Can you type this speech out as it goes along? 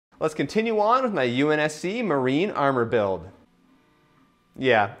let's continue on with my UNSC Marine armor build.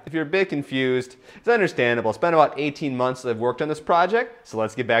 Yeah, if you're a bit confused, it's understandable. It's been about 18 months that I've worked on this project, so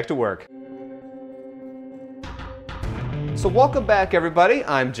let's get back to work. So welcome back everybody,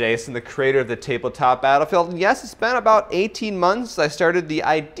 I'm Jason, the creator of the Tabletop Battlefield. And yes, it's been about 18 months since I started the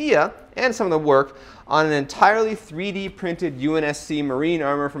idea and some of the work on an entirely 3D printed UNSC Marine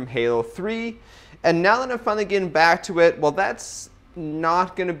armor from Halo 3. And now that I'm finally getting back to it, well, that's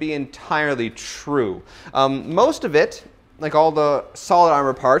not going to be entirely true. Most of it, like all the solid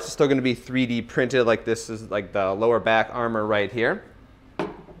armor parts, is still going to be 3D printed, like this is like the lower back armor right here.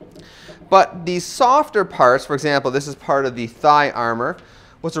 But these softer parts, for example, this is part of the thigh armor,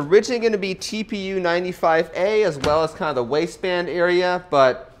 was originally going to be TPU-95A as well as kind of the waistband area,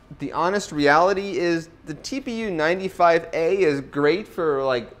 but the honest reality is the TPU-95A is great for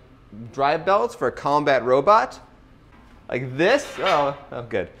like drive belts for a combat robot. Like this, oh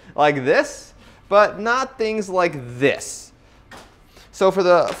good, like this, but not things like this. So for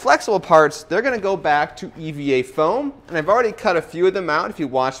the flexible parts, they're going to go back to EVA Foam, and I've already cut a few of them out if you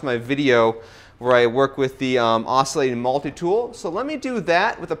watched my video where I work with the oscillating multi-tool. So let me do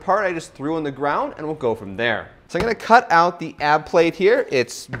that with the part I just threw on the ground, and we'll go from there. So I'm going to cut out the ab plate here.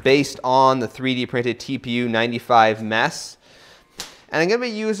 It's based on the 3D printed TPU-95 mess. And I'm going to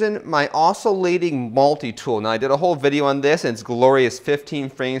be using my oscillating multi-tool. Now I did a whole video on this and it's glorious 15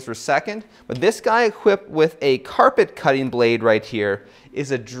 frames per second. But this guy equipped with a carpet cutting blade right here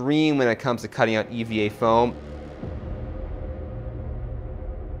is a dream when it comes to cutting out EVA foam.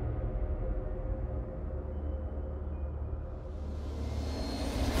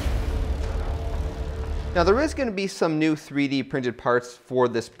 Now there is going to be some new 3D printed parts for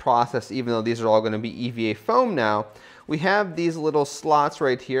this process, even though these are all going to be EVA foam now. We have these little slots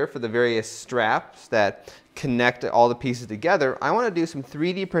right here for the various straps that connect all the pieces together. I want to do some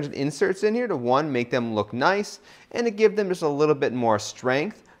 3D printed inserts in here to, one, make them look nice and to give them just a little bit more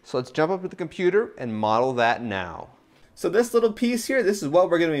strength. So let's jump up to the computer and model that now. So this little piece here, this is what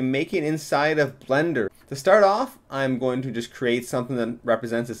we're going to be making inside of Blender. To start off, I'm going to just create something that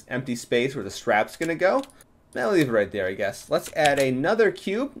represents this empty space where the strap's going to go. I'll leave it right there, I guess. Let's add another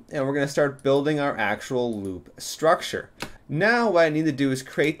cube, and we're going to start building our actual loop structure. Now what I need to do is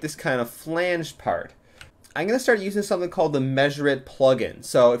create this kind of flanged part. I'm going to start using something called the Measure It plugin.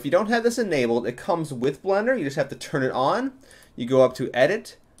 So if you don't have this enabled, it comes with Blender. You just have to turn it on. You go up to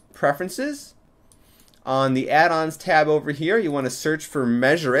Edit, Preferences. On the Add-ons tab over here, you want to search for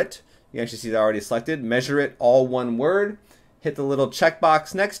Measure It. You can actually see that already selected. Measure It, all one word. Hit the little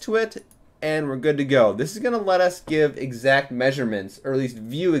checkbox next to it, and we're good to go. This is going to let us give exact measurements, or at least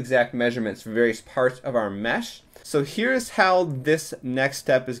view exact measurements for various parts of our mesh. So here's how this next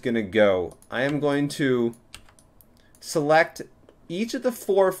step is going to go. I am going to select each of the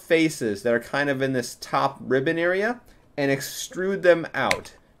four faces that are kind of in this top ribbon area and extrude them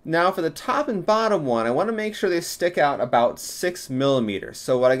out. Now for the top and bottom one, I want to make sure they stick out about 6 millimeters.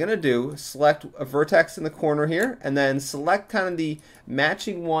 So what I'm going to do, select a vertex in the corner here, and then select kind of the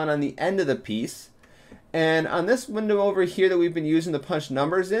matching one on the end of the piece. And on this window over here that we've been using to punch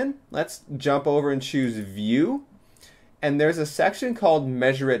numbers in, let's jump over and choose View. And there's a section called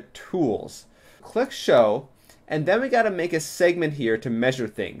Measure It Tools. Click Show, and then we got to make a segment here to measure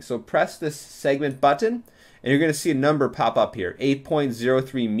things. So press this segment button, and you're going to see a number pop up here,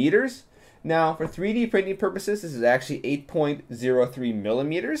 8.03 meters. Now, for 3D printing purposes, this is actually 8.03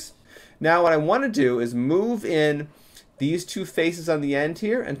 millimeters. Now, what I want to do is move in these two faces on the end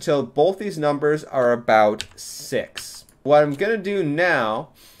here until both these numbers are about 6. What I'm going to do now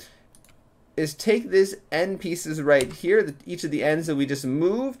is take these end pieces right here, each of the ends that we just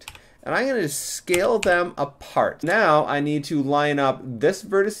moved, and I'm going to scale them apart. Now I need to line up this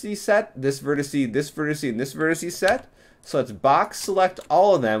vertice set, this vertice, this vertice, and this vertice set. So let's box select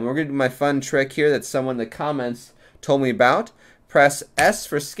all of them. We're going to do my fun trick here that someone in the comments told me about. Press S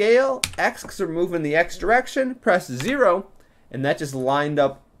for scale, X because we're moving the X direction, press 0, and that just lined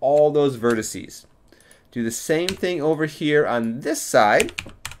up all those vertices. Do the same thing over here on this side.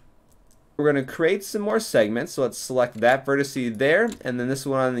 We're going to create some more segments, so let's select that vertice there, and then this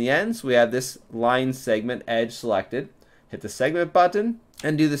one on the end, so we have this line segment edge selected. Hit the segment button,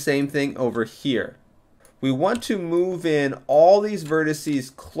 and do the same thing over here. We want to move in all these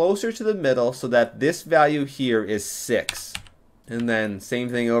vertices closer to the middle so that this value here is 6. And then same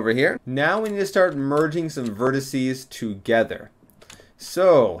thing over here. Now we need to start merging some vertices together.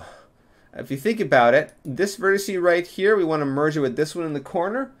 So, if you think about it, this vertice right here, we want to merge it with this one in the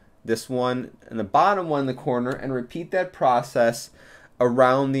corner, this one and the bottom one in the corner, and repeat that process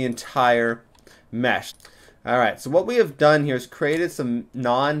around the entire mesh. Alright, so what we have done here is created some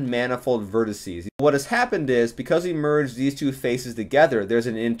non-manifold vertices. What has happened is, because we merged these two faces together, there's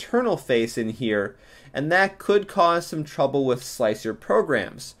an internal face in here, and that could cause some trouble with slicer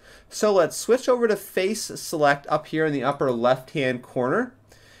programs. So let's switch over to face select up here in the upper left-hand corner.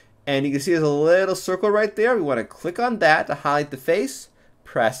 And you can see there's a little circle right there. We want to click on that to highlight the face,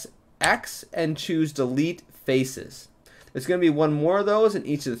 press X, and choose Delete Faces. There's going to be one more of those in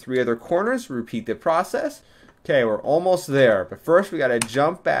each of the 3 other corners. Repeat the process. Okay, we're almost there. But first we got to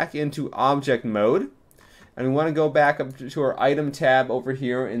jump back into object mode. And we want to go back up to our item tab over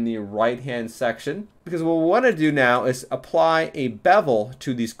here in the right hand section. Because what we want to do now is apply a bevel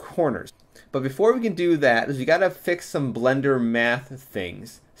to these corners. But before we can do that, we got to fix some Blender math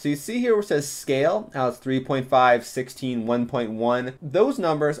things. So you see here where it says scale, how it's 3.5, 16, 1.1. Those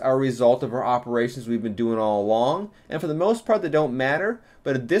numbers are a result of our operations we've been doing all along. And for the most part, they don't matter.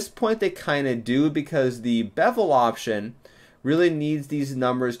 But at this point, they kind of do, because the bevel option really needs these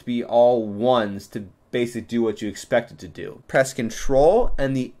numbers to be all ones to basically do what you expect it to do. Press Control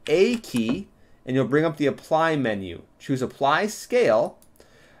and the A key, and you'll bring up the Apply menu. Choose Apply Scale.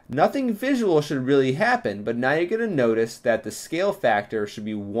 Nothing visual should really happen, but now you're going to notice that the scale factor should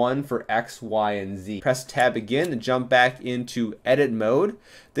be 1 for X, Y, and Z. Press Tab again to jump back into Edit mode.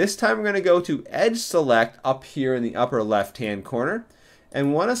 This time we're going to go to Edge Select up here in the upper left-hand corner. And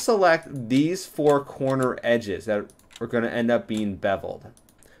we want to select these 4 corner edges that are going to end up being beveled.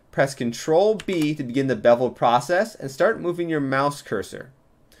 Press Control B to begin the bevel process and start moving your mouse cursor.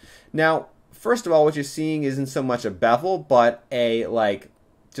 Now, first of all, what you're seeing isn't so much a bevel, but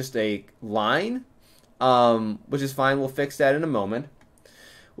just a line, which is fine. We'll fix that in a moment.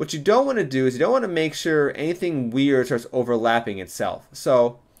 What you don't want to do is you don't want to make sure anything weird starts overlapping itself.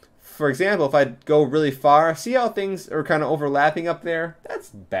 So, for example, if I go really far, see how things are kind of overlapping up there? That's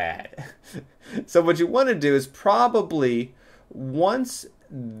bad. So what you want to do is probably once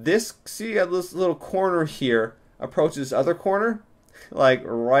this, see you got this little corner here, approaches this other corner, like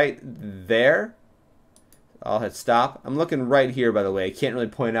right there. I'll hit stop. I'm looking right here, by the way. I can't really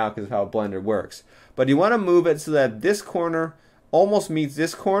point out because of how Blender works. But you want to move it so that this corner almost meets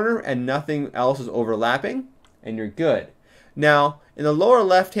this corner and nothing else is overlapping, and you're good. Now, in the lower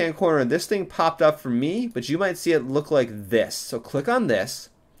left-hand corner, this thing popped up for me, but you might see it look like this. So click on this,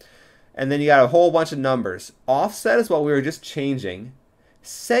 and then you got a whole bunch of numbers. Offset is what we were just changing.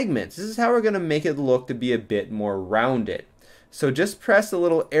 Segments, this is how we're going to make it look to be a bit more rounded. So just press the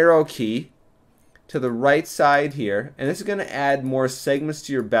little arrow key to the right side here, and this is going to add more segments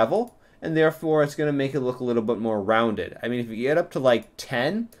to your bevel, and therefore it's going to make it look a little bit more rounded. I mean, if you get up to like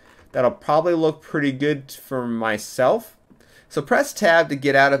 10, that'll probably look pretty good for myself. So press Tab to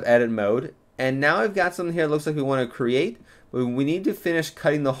get out of edit mode, and now I've got something here that looks like we want to create, but we need to finish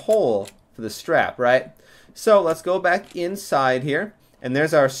cutting the hole for the strap, right? So let's go back inside here, and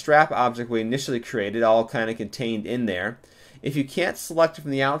there's our strap object we initially created, all kind of contained in there. If you can't select it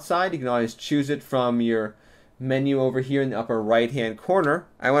from the outside, you can always choose it from your menu over here in the upper right hand corner.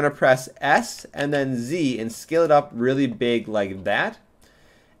 I want to press S and then Z and scale it up really big like that.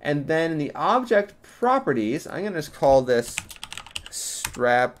 And then in the object properties, I'm going to just call this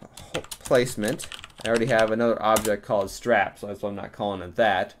strap placement. I already have another object called strap, so that's why I'm not calling it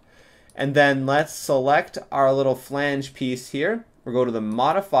that. And then let's select our little flange piece here. We'll go to the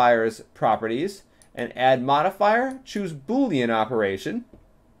modifiers properties and add modifier, choose Boolean operation.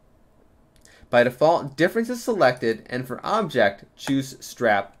 By default, difference is selected, and for object, choose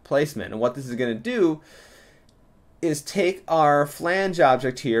strap placement. And what this is going to do is take our flange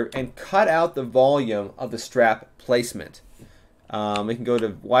object here and cut out the volume of the strap placement. We can go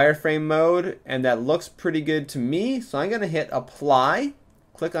to wireframe mode, and that looks pretty good to me. So I'm going to hit apply,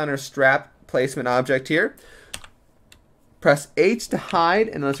 click on our strap placement object here. Press H to hide,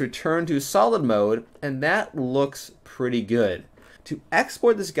 and let's return to solid mode, and that looks pretty good. To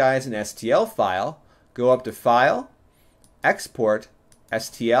export this guy as an STL file, go up to File, Export,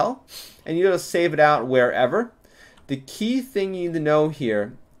 STL, and you'll save it out wherever. The key thing you need to know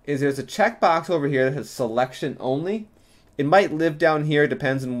here is there's a checkbox over here that says Selection Only. It might live down here,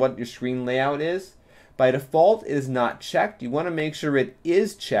 depends on what your screen layout is. By default, it is not checked. You want to make sure it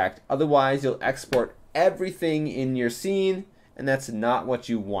is checked, otherwise you'll export everything in your scene, and that's not what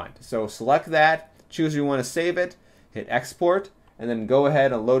you want. So select that, choose where you want to save it, hit export, and then go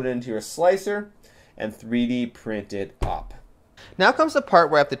ahead and load it into your slicer and 3D print it up. Now comes the part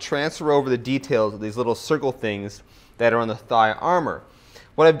where I have to transfer over the details of these little circle things that are on the thigh armor.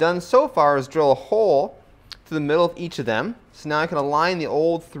 What I've done so far is drill a hole through the middle of each of them. So now I can align the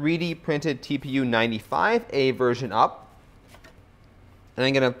old 3D printed TPU 95A version up, and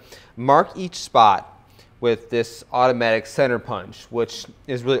I'm going to mark each spot. with this automatic center punch, which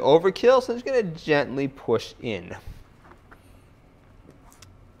is really overkill, so I'm just going to gently push in.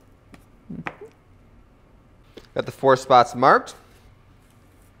 Got the 4 spots marked.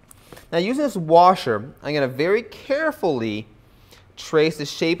 Now using this washer, I'm going to very carefully trace the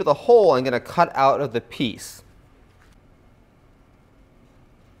shape of the hole I'm going to cut out of the piece.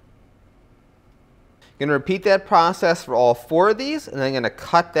 I'm going to repeat that process for all 4 of these, and then I'm going to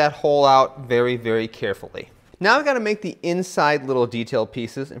cut that hole out very, very carefully. Now I've got to make the inside little detail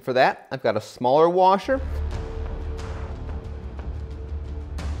pieces, and for that I've got a smaller washer.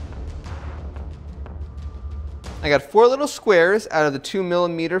 I got 4 little squares out of the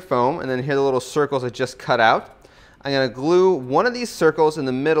 2mm foam, and then here are the little circles I just cut out. I'm going to glue one of these circles in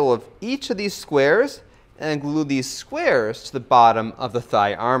the middle of each of these squares, and glue these squares to the bottom of the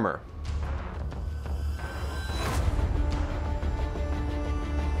thigh armor.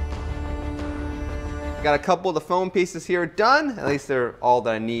 Got a couple of the foam pieces here done. At least they're all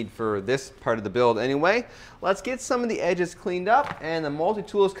that I need for this part of the build anyway. Let's get some of the edges cleaned up, and the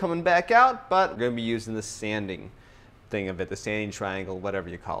multi-tool is coming back out, but we're going to be using the sanding thing of it, the sanding triangle, whatever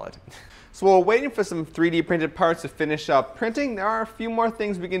you call it. So while we're waiting for some 3D printed parts to finish up printing, there are a few more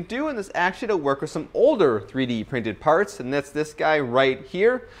things we can do, and this actually to work with some older 3D printed parts, and that's this guy right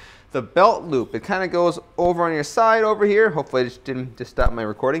here. The belt loop. It kind of goes over on your side over here. Hopefully I just didn't stop my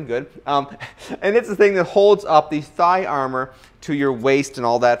recording. Good. And it's the thing that holds up the thigh armor to your waist and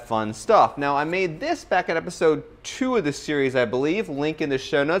all that fun stuff. Now I made this back in episode 2 of this series, I believe. Link in the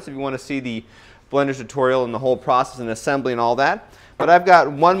show notes if you want to see the Blender tutorial and the whole process and assembly and all that. But I've got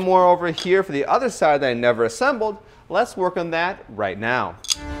one more over here for the other side that I never assembled. Let's work on that right now.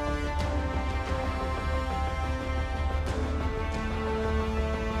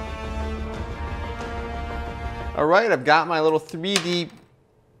 Alright, I've got my little 3D,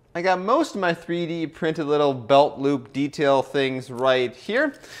 I got most of my 3D printed little belt loop detail things right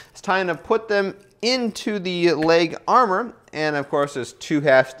here. It's time to put them into the leg armor, and of course there's 2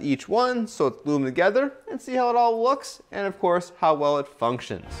 halves to each one, so it's glue them together and see how it all looks, and of course how well it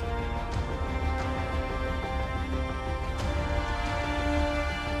functions.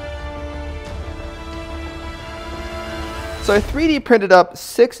 So I 3D printed up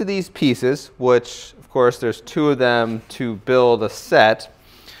 6 of these pieces, which of course there's 2 of them to build a set.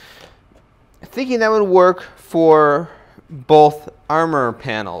 Thinking that would work for both armor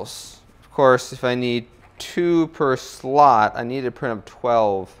panels. Of course, if I need 2 per slot, I need to print up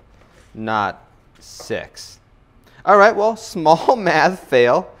 12, not 6. All right, well, small math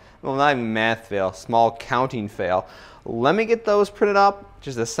fail. Well, not even math fail, small counting fail. Let me get those printed up,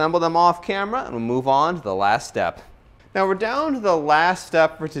 just assemble them off camera, and we'll move on to the last step. Now we're down to the last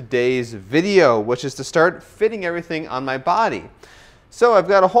step for today's video, which is to start fitting everything on my body. So I've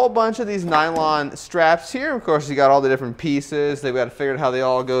got a whole bunch of these nylon straps here. Of course, you got all the different pieces. They've got to figure out how they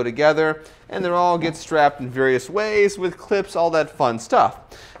all go together, and they all get strapped in various ways with clips, all that fun stuff.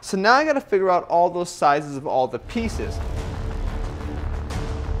 So now I got to figure out all those sizes of all the pieces.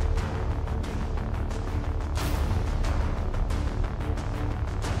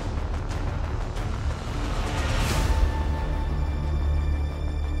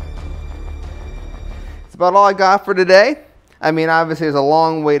 About all I got for today. I mean, obviously there's a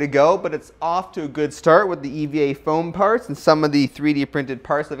long way to go, but it's off to a good start with the EVA Foam parts and some of the 3D printed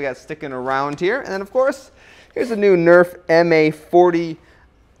parts that we got sticking around here. And then of course, here's a new Nerf MA40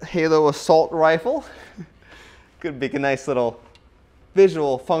 Halo assault rifle. Could make a nice little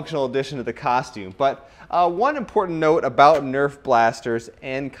visual functional addition to the costume. But one important note about Nerf blasters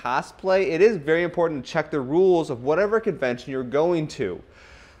and cosplay, it is very important to check the rules of whatever convention you're going to.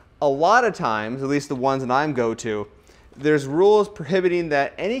 A lot of times, at least the ones that I'm go to, there's rules prohibiting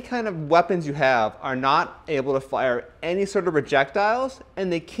that any kind of weapons you have are not able to fire any sort of projectiles,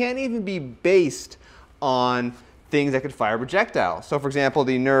 and they can't even be based on things that could fire projectiles. So for example,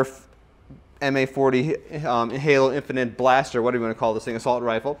 the Nerf MA40 Halo Infinite Blaster, whatever you want to call this thing, assault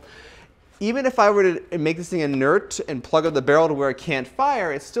rifle, even if I were to make this thing inert and plug up the barrel to where it can't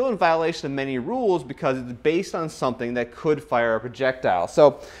fire, it's still in violation of many rules because it's based on something that could fire a projectile.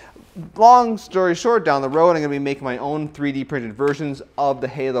 So long story short, down the road I'm going to be making my own 3D printed versions of the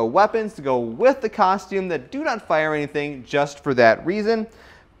Halo weapons to go with the costume that do not fire anything just for that reason.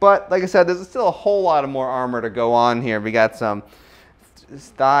 But like I said, there's still a whole lot of more armor to go on here. We got some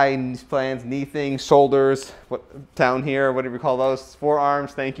thigh plans, knee things, shoulders, down here, whatever you call those,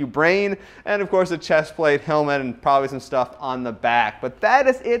 forearms, thank you, brain, and of course a chest plate, helmet, and probably some stuff on the back. But that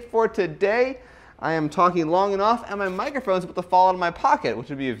is it for today. I am talking long enough, and my microphone's about to fall out of my pocket, which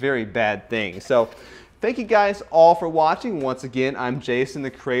would be a very bad thing. So thank you guys all for watching. Once again, I'm Jason,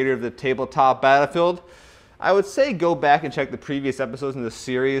 the creator of the Tabletop Battlefield. I would say go back and check the previous episodes in the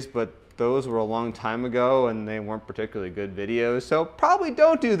series, but those were a long time ago and they weren't particularly good videos, so probably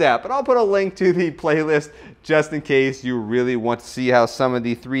don't do that. But I'll put a link to the playlist just in case you really want to see how some of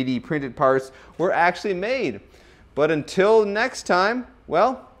the 3D printed parts were actually made. But until next time,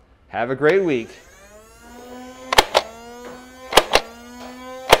 well, have a great week.